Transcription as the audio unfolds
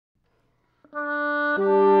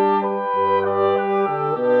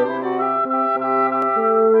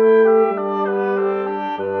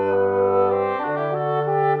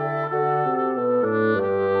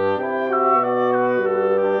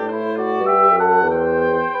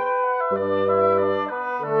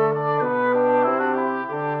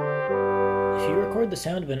the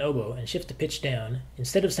sound of an oboe and shift the pitch down,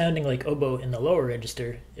 instead of sounding like oboe in the lower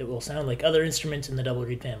register, it will sound like other instruments in the double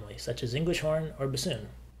reed family, such as English horn or bassoon.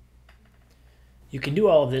 You can do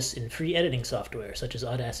all of this in free editing software, such as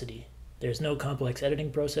Audacity. There's no complex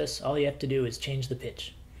editing process, all you have to do is change the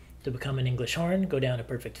pitch. To become an English horn, go down a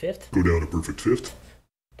perfect fifth. Go down a perfect fifth.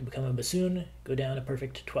 To become a bassoon, go down a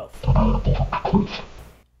perfect 12th.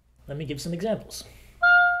 Let me give some examples.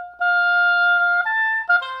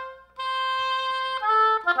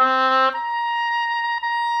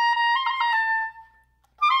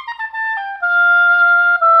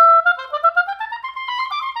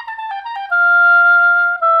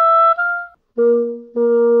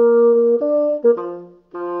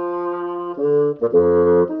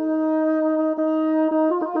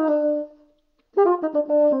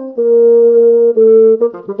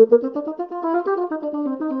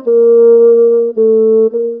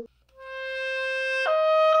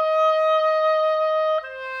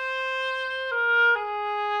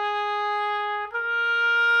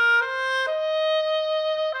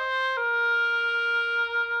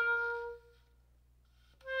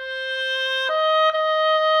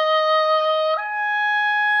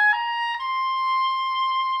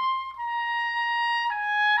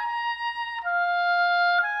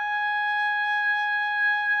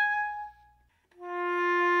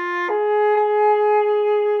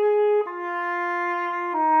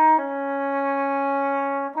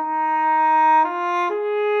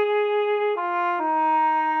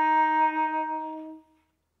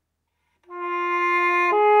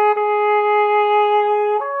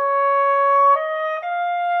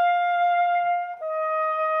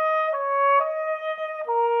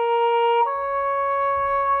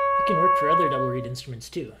 It can work for other double reed instruments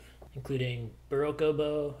too, including baroque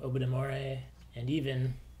oboe, oboe d'amore, and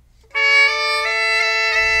even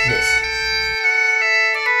this.